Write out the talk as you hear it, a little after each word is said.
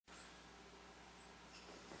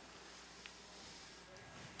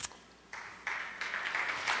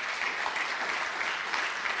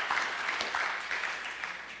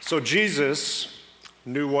So Jesus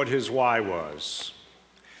knew what his why was.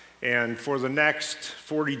 And for the next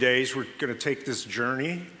 40 days, we're going to take this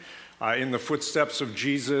journey in the footsteps of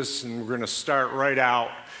Jesus, and we're going to start right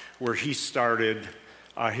out where he started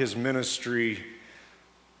his ministry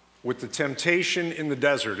with the temptation in the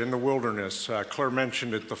desert, in the wilderness. Claire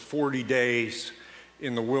mentioned it, the 40 days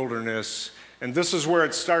in the wilderness. And this is where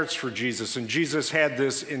it starts for Jesus. And Jesus had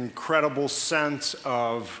this incredible sense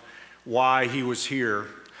of why he was here.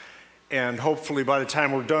 And hopefully by the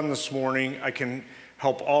time we're done this morning, I can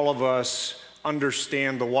help all of us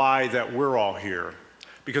understand the why that we're all here.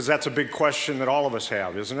 Because that's a big question that all of us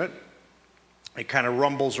have, isn't it? It kind of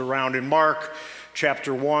rumbles around. In Mark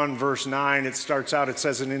chapter 1, verse 9, it starts out, it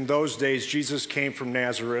says, "And in those days Jesus came from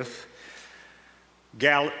Nazareth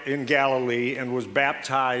in Galilee and was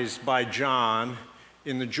baptized by John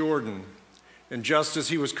in the Jordan. And just as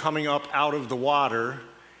he was coming up out of the water,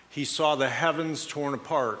 he saw the heavens torn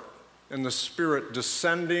apart and the Spirit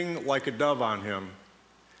descending like a dove on him.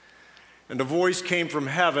 And a voice came from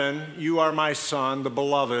heaven, 'You are my Son, the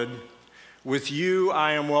beloved. With you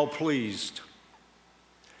I am well pleased.'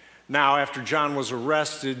 Now, after John was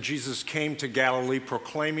arrested, Jesus came to Galilee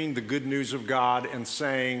proclaiming the good news of God and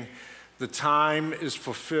saying, 'The time is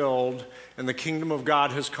fulfilled and the kingdom of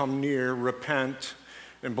God has come near. Repent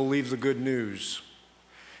and believe the good news.'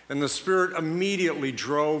 And the Spirit immediately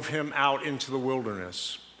drove him out into the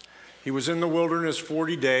wilderness. He was in the wilderness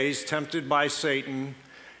 40 days, tempted by Satan,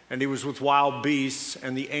 and he was with wild beasts,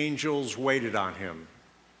 and the angels waited on him."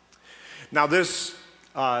 Now this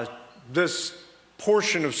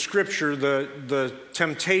portion of Scripture, the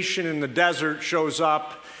temptation in the desert, shows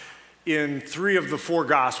up in 3 of the 4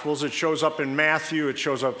 Gospels. It shows up in Matthew, it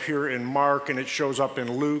shows up here in Mark, and it shows up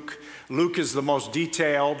in Luke. Luke is the most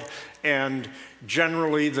detailed, and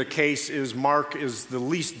generally the case is Mark is the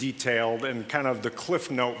least detailed and kind of the Cliff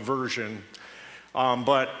Note version.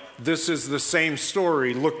 But this is the same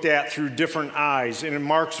story looked at through different eyes. And in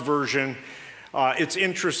Mark's version, it's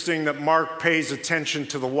interesting that Mark pays attention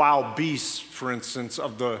to the wild beasts, for instance,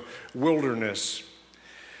 of the wilderness.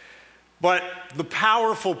 But the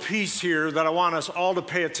powerful piece here that I want us all to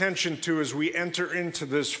pay attention to as we enter into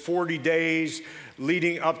this 40 days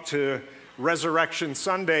leading up to Resurrection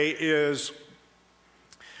Sunday is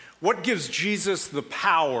what gives Jesus the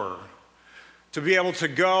power to be able to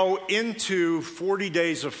go into 40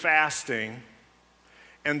 days of fasting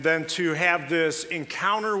and then to have this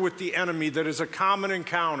encounter with the enemy that is a common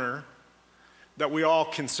encounter that we all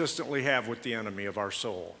consistently have with the enemy of our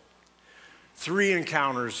soul. 3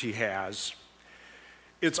 encounters he has.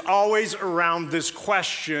 It's always around this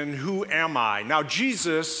question, who am I? Now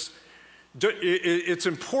Jesus, it's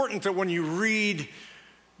important that when you read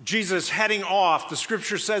Jesus heading off, the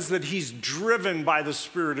Scripture says that he's driven by the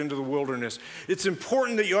Spirit into the wilderness. It's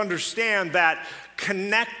important that you understand that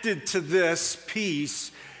connected to this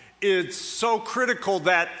piece, it's so critical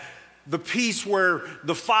that the piece where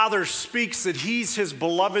the Father speaks that he's his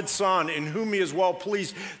beloved Son in whom he is well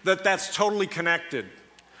pleased, that's totally connected.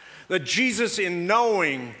 That Jesus, in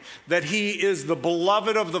knowing that he is the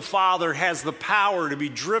beloved of the Father, has the power to be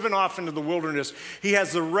driven off into the wilderness. He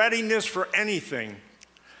has the readiness for anything.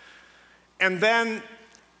 And then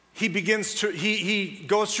he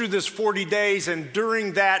goes through this 40 days, and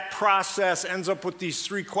during that process ends up with these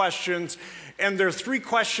 3 questions. And there are 3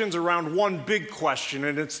 questions around one big question,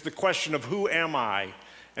 and it's the question of who am I?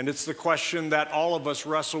 And it's the question that all of us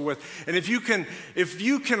wrestle with. And if you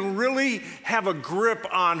can really have a grip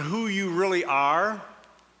on who you really are,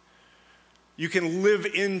 you can live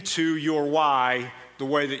into your why the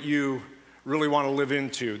way that you really want to live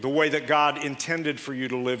into, the way that God intended for you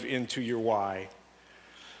to live into your why.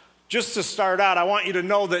 Just to start out, I want you to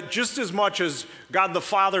know that just as much as God the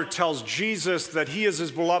Father tells Jesus that he is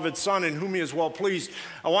his beloved Son in whom he is well pleased,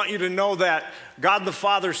 I want you to know that God the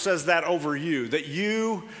Father says that over you, that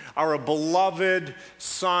you are a beloved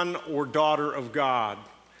son or daughter of God.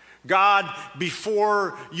 God,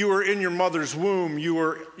 before you were in your mother's womb, you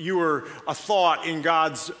were a thought in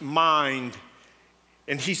God's mind,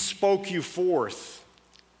 and he spoke you forth.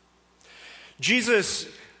 Jesus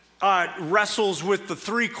wrestles with the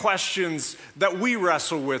 3 questions that we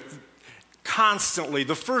wrestle with constantly.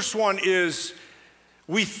 The first one is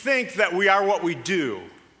we think that we are what we do.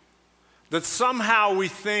 That somehow we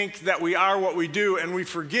think that we are what we do, and we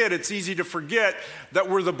forget, it's easy to forget that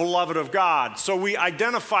we're the beloved of God. So we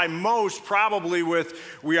identify most probably with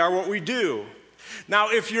we are what we do. Now,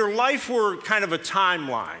 if your life were kind of a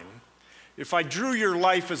timeline, if I drew your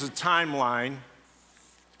life as a timeline,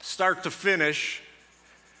 start to finish,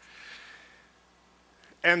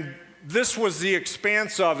 and this was the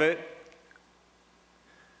expanse of it,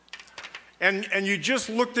 and you just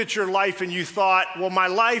looked at your life and you thought, well, my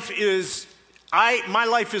life is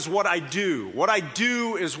what I do. What I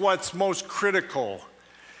do is what's most critical.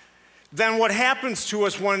 Then what happens to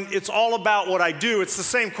us when it's all about what I do, it's the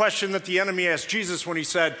same question that the enemy asked Jesus when he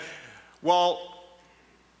said, well,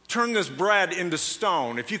 turn this bread into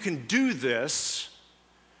stone. If you can do this,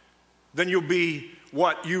 then you'll be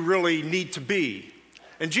what you really need to be.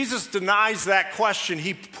 And Jesus denies that question.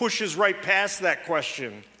 He pushes right past that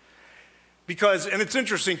question. Because, and it's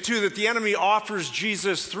interesting too, that the enemy offers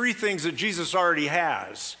Jesus three things that Jesus already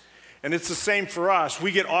has. And it's the same for us.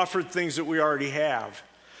 We get offered things that we already have.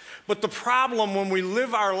 But the problem when we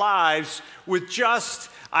live our lives with just,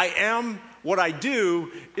 I am what I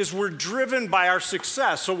do, is we're driven by our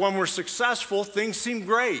success. So when we're successful, things seem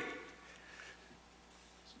great.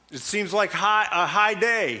 It seems like a high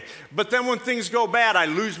day. But then when things go bad, I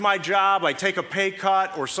lose my job, I take a pay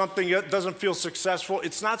cut, or something that doesn't feel successful,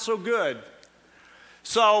 it's not so good.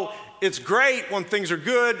 So it's great when things are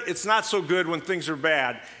good, it's not so good when things are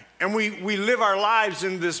bad. And we live our lives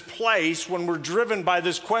in this place when we're driven by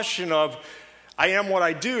this question of, I am what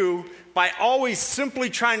I do, by always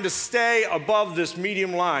simply trying to stay above this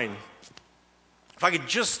medium line. If I could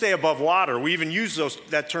just stay above water, we even use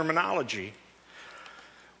that terminology.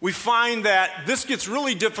 We find that this gets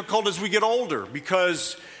really difficult as we get older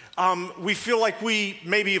because we feel like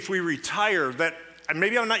maybe if we retire, that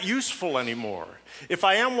maybe I'm not useful anymore. If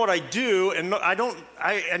I am what I do and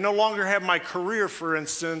I no longer have my career, for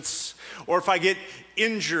instance, or if I get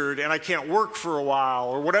injured and I can't work for a while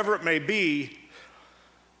or whatever it may be,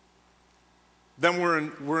 then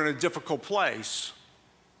we're in a difficult place.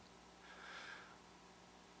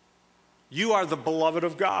 You are the beloved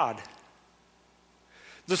of God.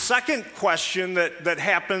 The second question that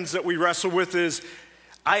happens that we wrestle with is,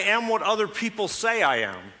 I am what other people say I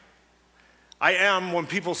am. I am, when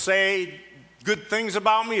people say good things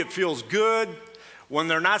about me, it feels good. When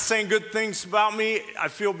they're not saying good things about me, I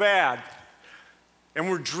feel bad. And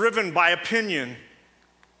we're driven by opinion.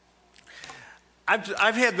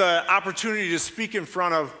 I've had the opportunity to speak in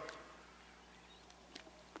front of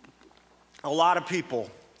a lot of people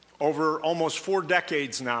over almost 4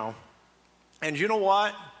 decades now. And you know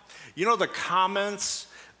what? You know the comments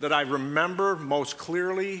that I remember most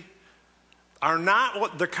clearly are not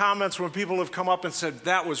what the comments when people have come up and said,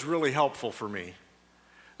 that was really helpful for me.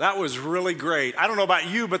 That was really great. I don't know about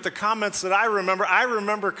you, but the comments that I remember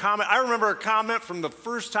a comment from the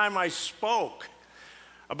first time I spoke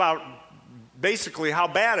about basically how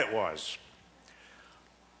bad it was.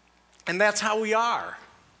 And that's how we are.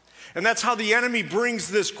 And that's how the enemy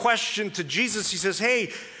brings this question to Jesus. He says,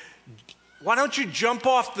 hey, why don't you jump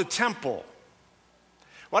off the temple?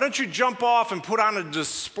 Why don't you jump off and put on a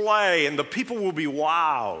display and the people will be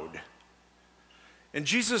wowed? And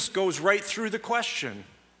Jesus goes right through the question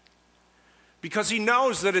because he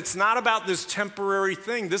knows that it's not about this temporary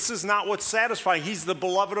thing. This is not what's satisfying. He's the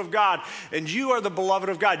beloved of God, and you are the beloved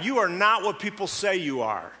of God. You are not what people say you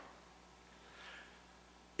are.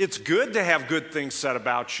 It's good to have good things said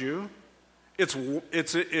about you.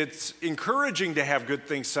 It's encouraging to have good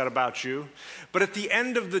things said about you. But at the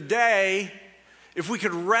end of the day, if we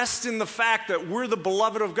could rest in the fact that we're the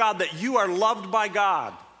beloved of God, that you are loved by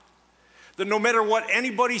God, that no matter what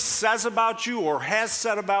anybody says about you or has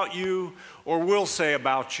said about you or will say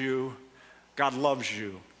about you, God loves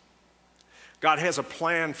you. God has a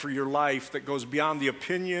plan for your life that goes beyond the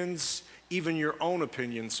opinions, even your own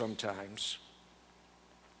opinions sometimes.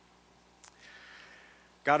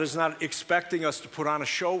 God is not expecting us to put on a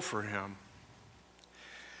show for him.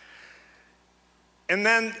 And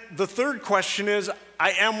then the third question is,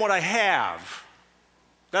 I am what I have.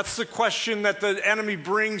 That's the question that the enemy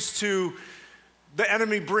brings to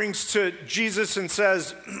Jesus and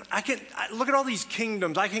says, look at all these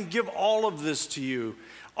kingdoms. I can give all of this to you.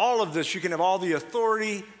 All of this. You can have all the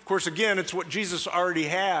authority. Of course, again, it's what Jesus already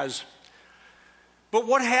has. But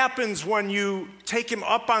what happens when you take him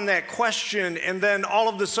up on that question and then all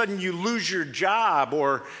of a sudden you lose your job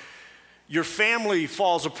or your family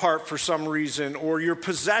falls apart for some reason or your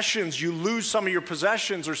possessions, you lose some of your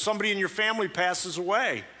possessions or somebody in your family passes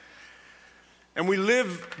away? And we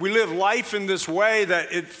live life in this way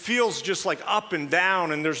that it feels just like up and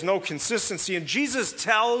down and there's no consistency. And Jesus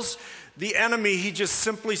tells the enemy, he just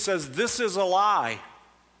simply says, this is a lie.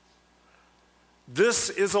 This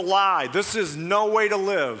is a lie. This is no way to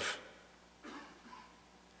live.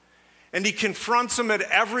 And he confronts him at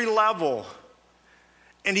every level.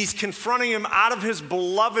 And he's confronting him out of his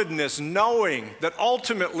belovedness, knowing that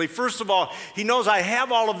ultimately, first of all, he knows I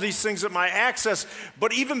have all of these things at my access,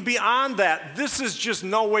 but even beyond that, this is just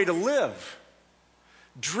no way to live.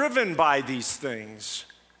 driven by these things.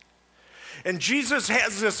 And Jesus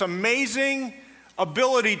has this amazing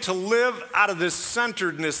ability to live out of this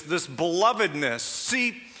centeredness, this belovedness.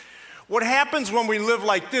 See, what happens when we live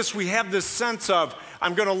like this, we have this sense of,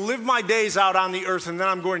 I'm going to live my days out on the earth and then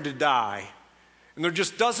I'm going to die. And there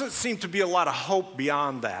just doesn't seem to be a lot of hope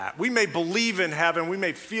beyond that. We may believe in heaven, we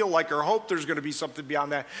may feel like or hope there's going to be something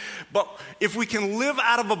beyond that. But if we can live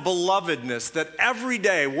out of a belovedness that every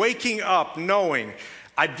day, waking up knowing,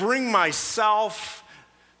 I bring myself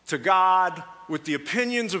to God with the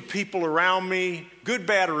opinions of people around me, good,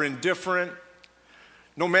 bad, or indifferent,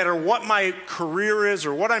 no matter what my career is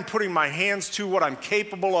or what I'm putting my hands to, what I'm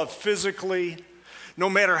capable of physically, no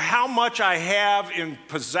matter how much I have in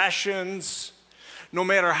possessions, no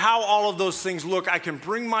matter how all of those things look, I can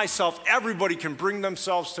bring myself, everybody can bring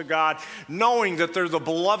themselves to God, knowing that they're the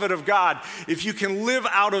beloved of God. If you can live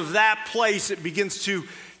out of that place, it begins to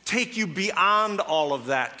take you beyond all of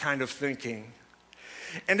that kind of thinking.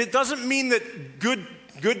 And it doesn't mean that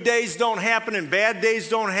good days don't happen and bad days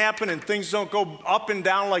don't happen and things don't go up and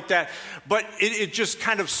down like that, but it just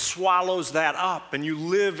kind of swallows that up and you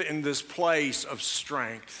live in this place of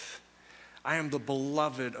strength. I am the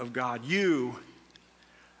beloved of God. You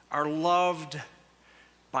are loved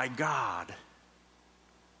by God.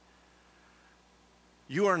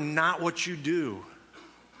 You are not what you do.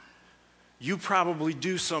 You probably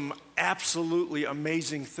do some absolutely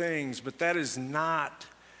amazing things, but that is not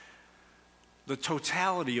the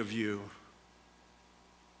totality of you.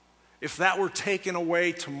 If that were taken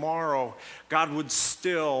away tomorrow, God would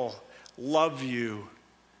still love you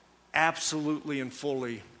absolutely and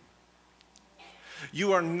fully.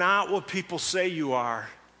 You are not what people say you are.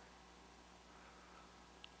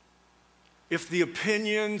 If the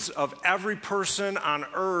opinions of every person on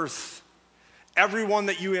earth, everyone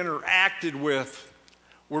that you interacted with,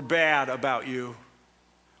 were bad about you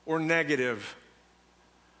or negative,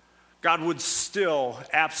 God would still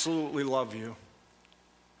absolutely love you.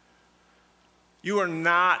 You are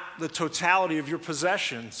not the totality of your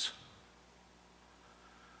possessions.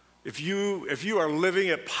 If you are living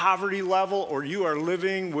at poverty level or you are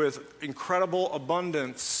living with incredible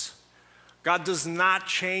abundance, God does not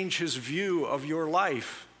change his view of your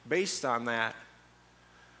life based on that.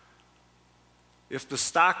 If the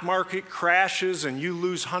stock market crashes and you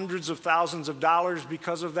lose hundreds of thousands of dollars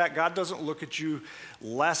because of that, God doesn't look at you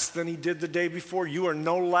less than he did the day before. You are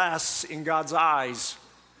no less in God's eyes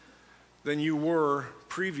than you were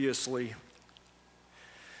previously.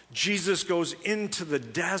 Jesus goes into the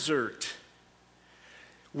desert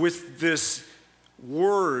with this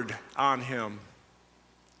word on him.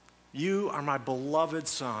 You are my beloved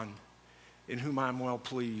Son, in whom I am well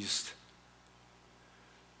pleased.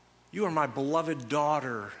 You are my beloved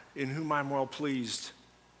daughter, in whom I am well pleased.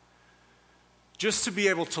 Just to be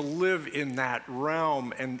able to live in that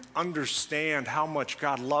realm and understand how much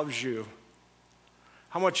God loves you,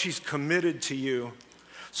 how much he's committed to you.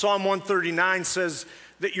 Psalm 139 says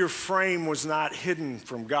that your frame was not hidden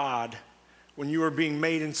from God when you were being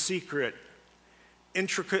made in secret,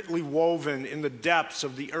 intricately woven in the depths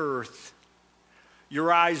of the earth.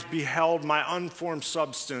 Your eyes beheld my unformed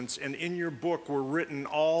substance, and in your book were written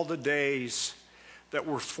all the days that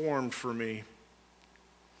were formed for me,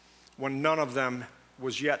 when none of them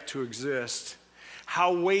was yet to exist.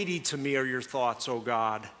 How weighty to me are your thoughts, O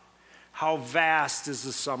God. How vast is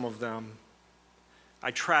the sum of them.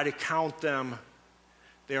 I try to count them.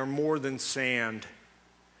 They are more than sand.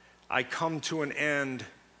 I come to an end,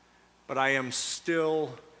 but I am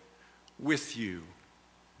still with you.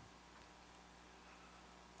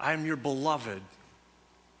 I am your beloved.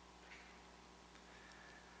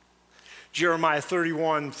 Jeremiah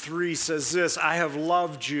 31:3 says this, I have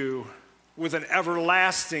loved you with an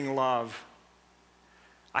everlasting love.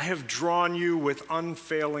 I have drawn you with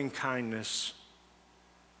unfailing kindness.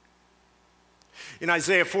 In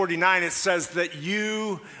Isaiah 49, it says that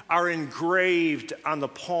you are engraved on the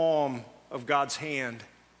palm of God's hand.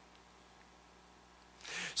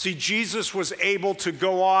 See, Jesus was able to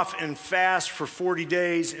go off and fast for 40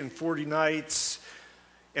 days and 40 nights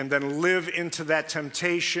and then live into that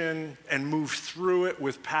temptation and move through it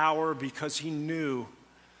with power because he knew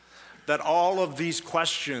that all of these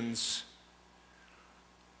questions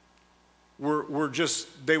were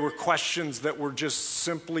questions that were just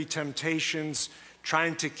simply temptations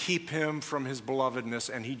trying to keep him from his belovedness,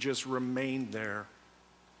 and he just remained there.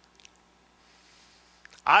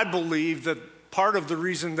 I believe that part of the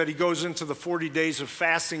reason that he goes into the 40 days of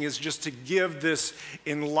fasting is just to give this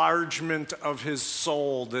enlargement of his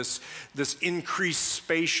soul, this increased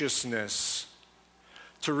spaciousness,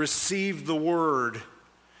 to receive the word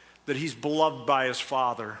that he's beloved by his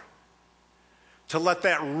Father, to let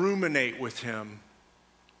that ruminate with him,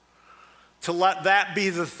 to let that be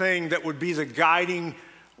the thing that would be the guiding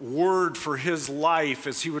word for his life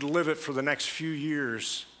as he would live it for the next few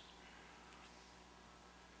years.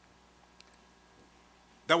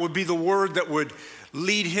 That would be the word that would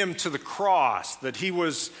lead him to the cross, that he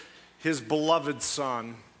was his beloved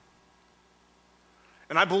Son.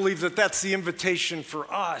 And I believe that that's the invitation for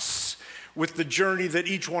us with the journey that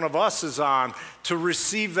each one of us is on, to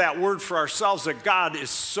receive that word for ourselves, that God is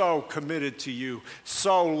so committed to you,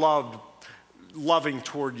 so loving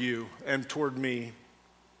toward you and toward me.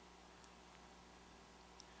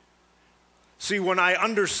 See, when I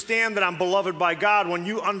understand that I'm beloved by God, when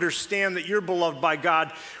you understand that you're beloved by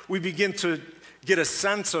God, we begin to get a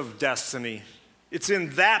sense of destiny. It's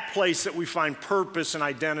in that place that we find purpose and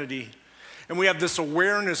identity. And we have this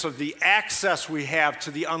awareness of the access we have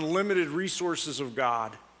to the unlimited resources of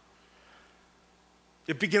God.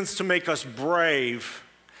 It begins to make us brave.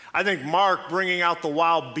 I think Mark bringing out the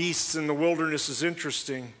wild beasts in the wilderness is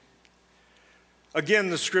interesting. Again,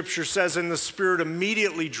 the scripture says, and the Spirit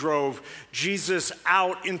immediately drove Jesus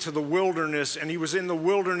out into the wilderness, and he was in the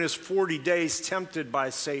wilderness 40 days tempted by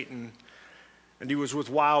Satan. And he was with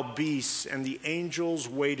wild beasts, and the angels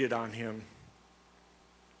waited on him.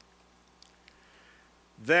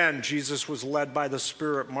 Then Jesus was led by the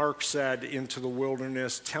Spirit, Mark said, into the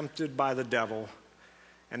wilderness, tempted by the devil.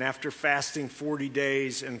 And after fasting 40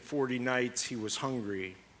 days and 40 nights, he was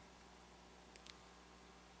hungry.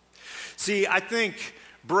 See, I think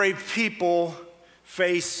brave people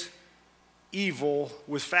face evil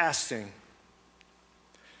with fasting.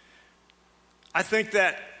 I think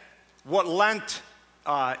that what Lent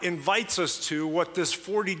invites us to, what this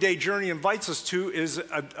 40-day journey invites us to, is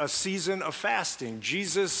a season of fasting.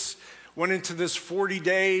 Jesus went into this 40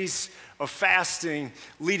 days of fasting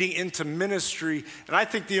leading into ministry. And I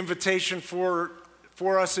think the invitation for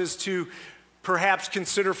us is to perhaps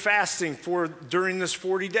consider fasting during this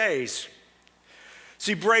 40 days.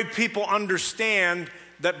 See, brave people understand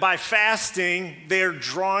that by fasting, they're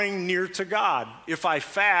drawing near to God. If I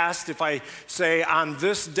fast, if I say on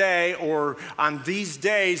this day or on these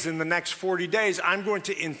days in the next 40 days, I'm going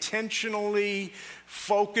to intentionally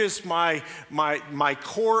focus my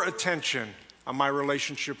core attention on my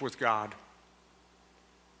relationship with God.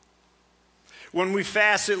 When we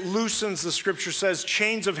fast, it loosens, the scripture says,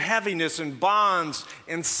 chains of heaviness and bonds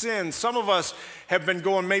and sin. Some of us have been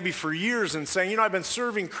going maybe for years and saying, I've been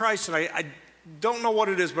serving Christ and I don't know what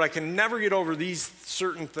it is, but I can never get over these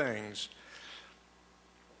certain things.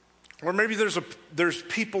 Or maybe there's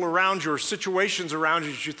people around you or situations around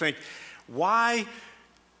you that you think, why,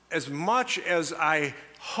 as much as I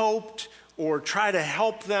hoped or try to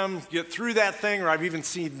help them get through that thing, or I've even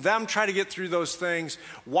seen them try to get through those things,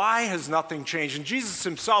 why has nothing changed? And Jesus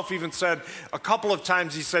himself even said a couple of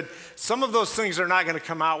times, he said, some of those things are not going to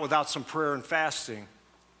come out without some prayer and fasting.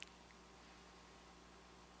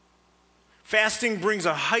 Fasting brings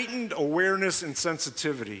a heightened awareness and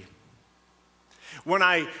sensitivity. When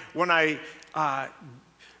I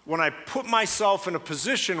put myself in a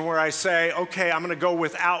position where I say, okay, I'm going to go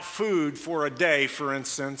without food for a day, for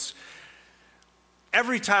instance,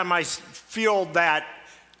 every time I feel that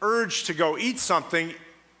urge to go eat something,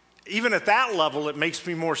 even at that level, it makes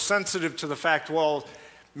me more sensitive to the fact, well,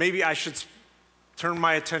 maybe I should turn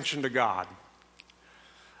my attention to God.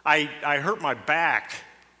 I hurt my back.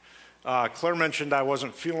 Claire mentioned I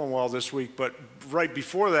wasn't feeling well this week, but right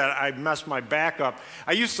before that, I messed my back up.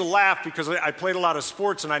 I used to laugh because I played a lot of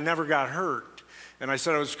sports and I never got hurt. And I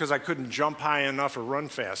said it was because I couldn't jump high enough or run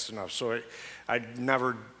fast enough. So I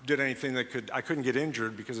never did anything I couldn't get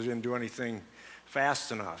injured because I didn't do anything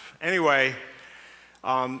fast enough. Anyway,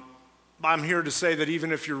 I'm here to say that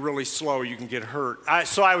even if you're really slow, you can get hurt.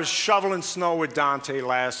 So I was shoveling snow with Dante,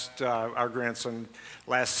 our grandson,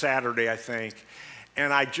 last Saturday, I think.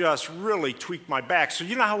 And I just really tweaked my back. So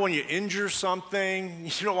you know how when you injure something,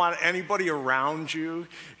 you don't want anybody around you?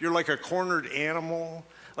 You're like a cornered animal.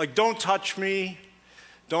 Like, don't touch me.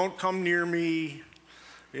 Don't come near me.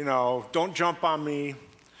 Don't jump on me.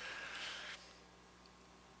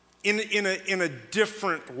 In a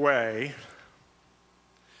different way,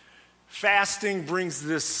 fasting brings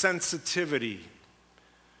this sensitivity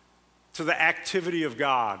to the activity of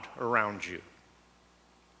God around you.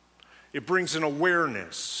 It brings an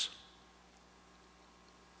awareness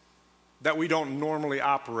that we don't normally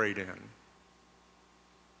operate in.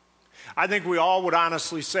 I think we all would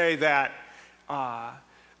honestly say that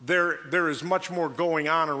there is much more going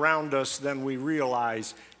on around us than we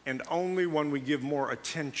realize, and only when we give more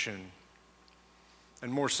attention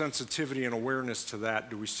and more sensitivity and awareness to that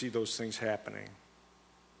do we see those things happening.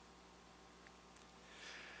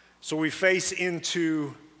 So we face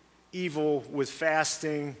into evil with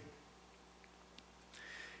fasting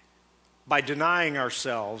by denying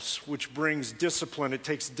ourselves, which brings discipline. It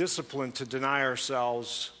takes discipline to deny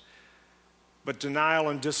ourselves, but denial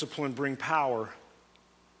and discipline bring power.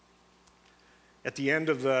 At the end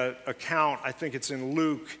of the account, I think it's in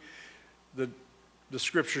Luke, the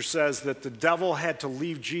scripture says that the devil had to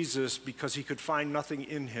leave Jesus because he could find nothing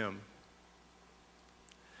in him.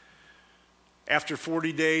 After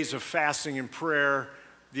 40 days of fasting and prayer,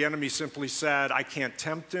 the enemy simply said, I can't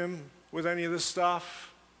tempt him with any of this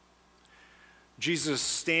stuff. Jesus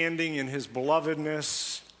standing in his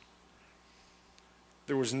belovedness,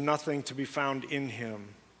 there was nothing to be found in him.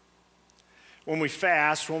 When we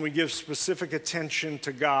fast, when we give specific attention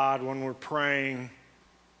to God, when we're praying,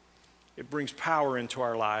 it brings power into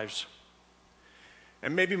our lives.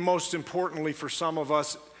 And maybe most importantly for some of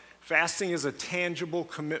us, fasting is a tangible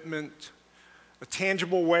commitment, a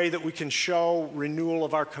tangible way that we can show renewal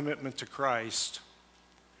of our commitment to Christ.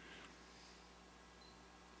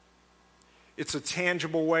 It's a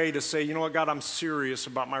tangible way to say, you know what, God, I'm serious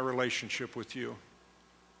about my relationship with you.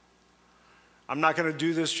 I'm not going to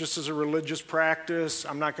do this just as a religious practice.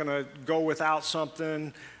 I'm not going to go without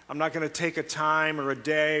something. I'm not going to take a time or a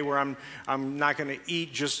day where I'm not going to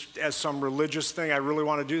eat just as some religious thing. I really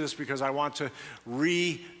want to do this because I want to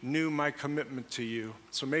renew my commitment to you.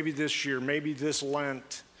 So maybe this year, maybe this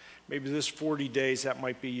Lent, maybe this 40 days, that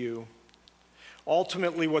might be you.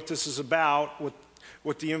 Ultimately, what this is about,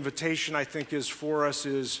 what the invitation I think is for us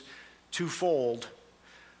is twofold.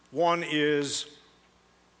 One is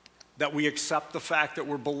that we accept the fact that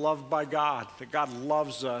we're beloved by God, that God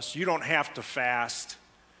loves us. You don't have to fast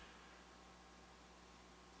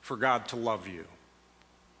for God to love you.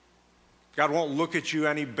 God won't look at you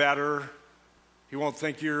any better. He won't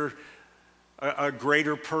think you're a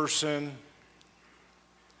greater person.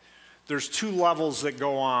 There's two levels that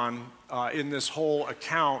go on in this whole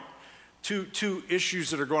account, two issues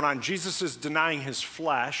that are going on. Jesus is denying his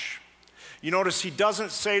flesh. You notice he doesn't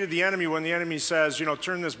say to the enemy when the enemy says,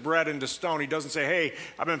 turn this bread into stone. He doesn't say, hey,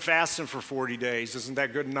 I've been fasting for 40 days. Isn't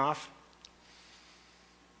that good enough?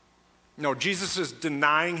 No, Jesus is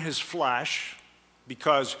denying his flesh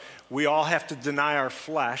because we all have to deny our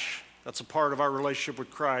flesh. That's a part of our relationship with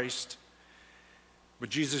Christ. But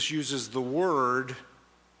Jesus uses the word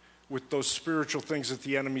with those spiritual things that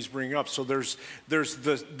the enemy's bringing up. So there's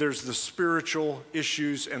the spiritual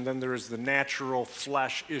issues, and then there's the natural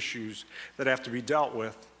flesh issues that have to be dealt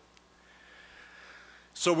with.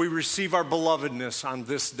 So we receive our belovedness on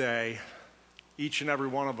this day. Each and every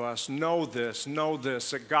one of us, know this,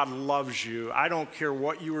 that God loves you. I don't care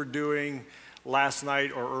what you were doing last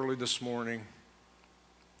night or early this morning.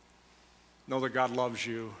 Know that God loves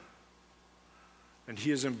you. And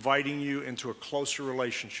he is inviting you into a closer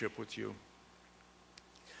relationship with you.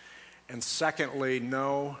 And secondly,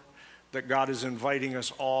 know that God is inviting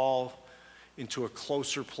us all into a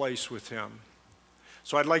closer place with him.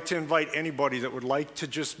 So I'd like to invite anybody that would like to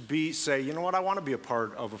just say, you know what, I want to be a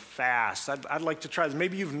part of a fast. I'd like to try this.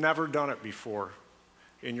 Maybe you've never done it before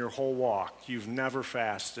in your whole walk. You've never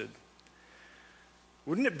fasted.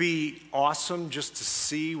 Wouldn't it be awesome just to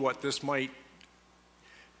see what this might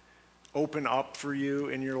open up for you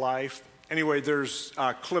in your life? Anyway, there's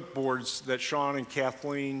clipboards that Sean and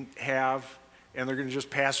Kathleen have, and they're going to just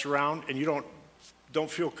pass around, and you don't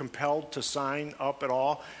feel compelled to sign up at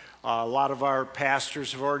all. A lot of our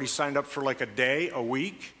pastors have already signed up for like a day, a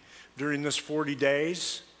week during this 40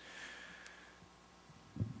 days.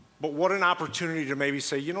 But what an opportunity to maybe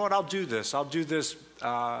say, you know what, I'll do this. I'll do this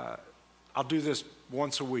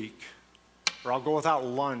once a week, or I'll go without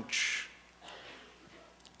lunch.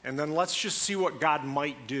 And then let's just see what God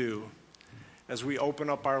might do as we open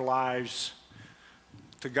up our lives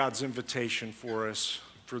to God's invitation for us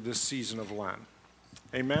for this season of Lent.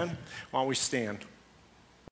 Amen? Why don't we stand?